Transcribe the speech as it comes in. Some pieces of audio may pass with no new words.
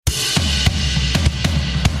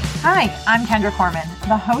Hi, I'm Kendra Corman,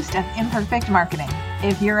 the host of Imperfect Marketing.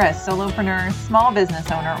 If you're a solopreneur, small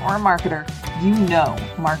business owner, or marketer, you know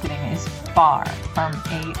marketing is far from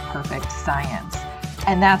a perfect science.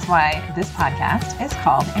 And that's why this podcast is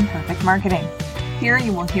called Imperfect Marketing. Here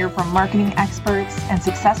you will hear from marketing experts and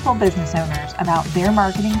successful business owners about their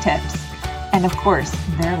marketing tips and, of course,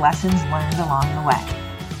 their lessons learned along the way.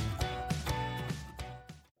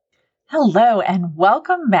 Hello and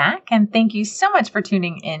welcome back, and thank you so much for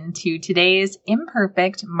tuning in to today's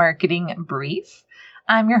Imperfect Marketing Brief.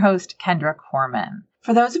 I'm your host, Kendra Corman.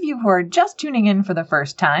 For those of you who are just tuning in for the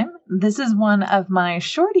first time, this is one of my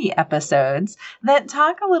shorty episodes that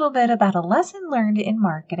talk a little bit about a lesson learned in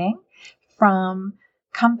marketing from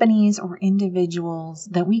companies or individuals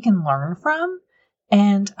that we can learn from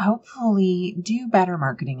and hopefully do better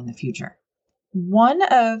marketing in the future. One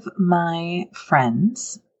of my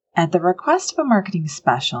friends, at the request of a marketing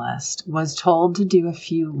specialist, was told to do a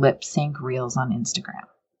few lip sync reels on Instagram.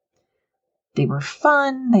 They were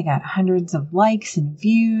fun, they got hundreds of likes and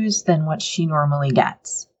views than what she normally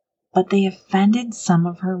gets. But they offended some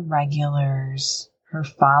of her regulars, her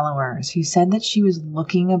followers, who said that she was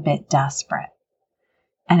looking a bit desperate,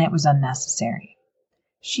 and it was unnecessary.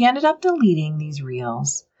 She ended up deleting these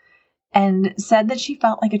reels and said that she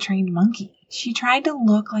felt like a trained monkey. She tried to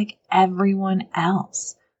look like everyone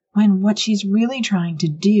else, when what she's really trying to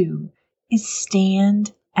do is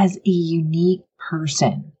stand as a unique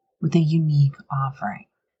person with a unique offering.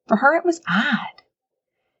 For her, it was odd,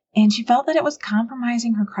 and she felt that it was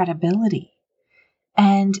compromising her credibility.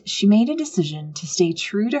 And she made a decision to stay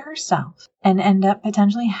true to herself and end up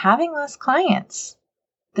potentially having less clients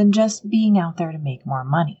than just being out there to make more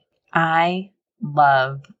money. I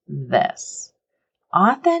love this.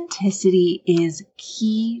 Authenticity is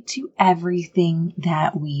key to everything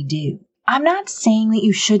that we do. I'm not saying that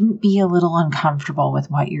you shouldn't be a little uncomfortable with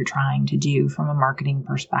what you're trying to do from a marketing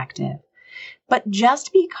perspective. But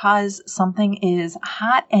just because something is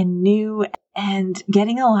hot and new and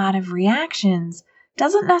getting a lot of reactions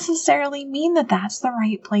doesn't necessarily mean that that's the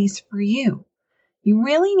right place for you. You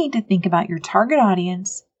really need to think about your target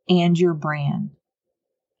audience and your brand.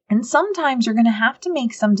 And sometimes you're going to have to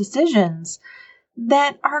make some decisions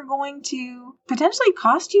that are going to potentially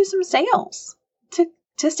cost you some sales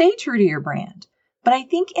to stay true to your brand. But I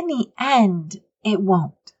think in the end, it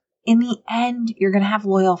won't. In the end, you're going to have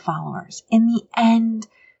loyal followers. In the end,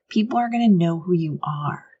 people are going to know who you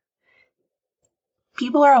are.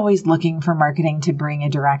 People are always looking for marketing to bring a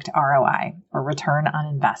direct ROI or return on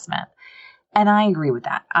investment. And I agree with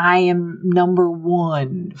that. I am number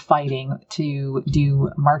one fighting to do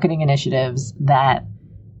marketing initiatives that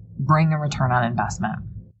bring a return on investment.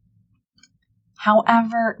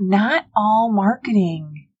 However, not all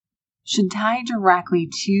marketing should tie directly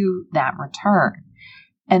to that return.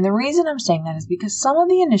 And the reason I'm saying that is because some of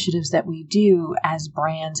the initiatives that we do as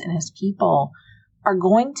brands and as people are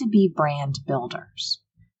going to be brand builders.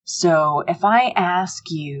 So if I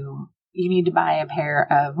ask you, you need to buy a pair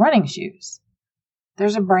of running shoes,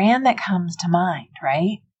 there's a brand that comes to mind,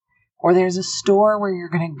 right? Or there's a store where you're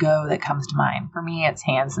going to go that comes to mind. For me, it's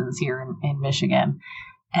Hanson's here in Michigan,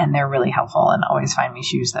 and they're really helpful and always find me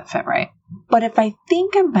shoes that fit right. But if I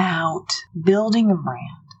think about building a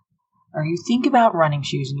brand, or you think about running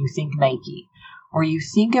shoes and you think Nike, or you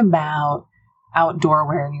think about outdoor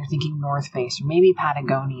wear and you're thinking North Face, or maybe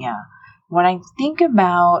Patagonia. When I think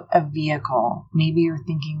about a vehicle, maybe you're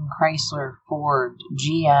thinking Chrysler, Ford,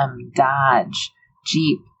 GM, Dodge,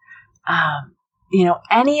 Jeep,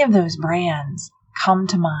 any of those brands come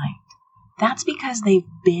to mind. That's because they've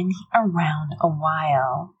been around a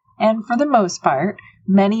while. And for the most part,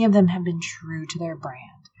 many of them have been true to their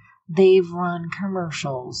brand. They've run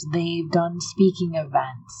commercials. They've done speaking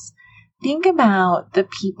events. Think about the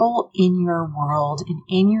people in your world and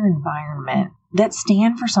in your environment that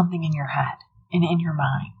stand for something in your head and in your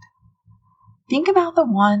mind. Think about the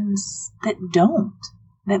ones that don't,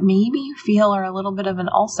 that maybe you feel are a little bit of an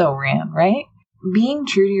also-ran, right? Being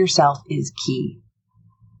true to yourself is key.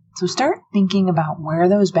 So start thinking about where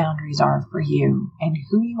those boundaries are for you and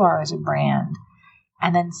who you are as a brand,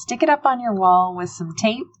 and then stick it up on your wall with some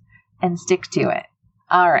tape and stick to it.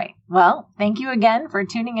 All right. Well, thank you again for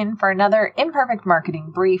tuning in for another Imperfect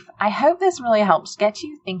Marketing Brief. I hope this really helps get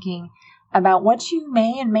you thinking about what you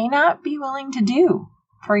may and may not be willing to do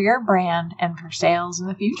for your brand and for sales in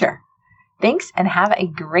the future. Thanks, and have a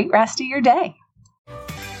great rest of your day.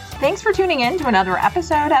 Thanks for tuning in to another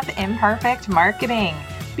episode of Imperfect Marketing.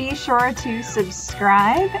 Be sure to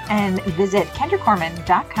subscribe and visit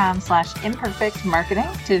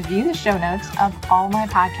kendracorman.com/imperfectmarketing to view the show notes of all my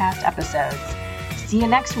podcast episodes. See you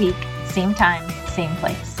next week, same time, same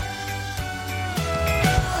place.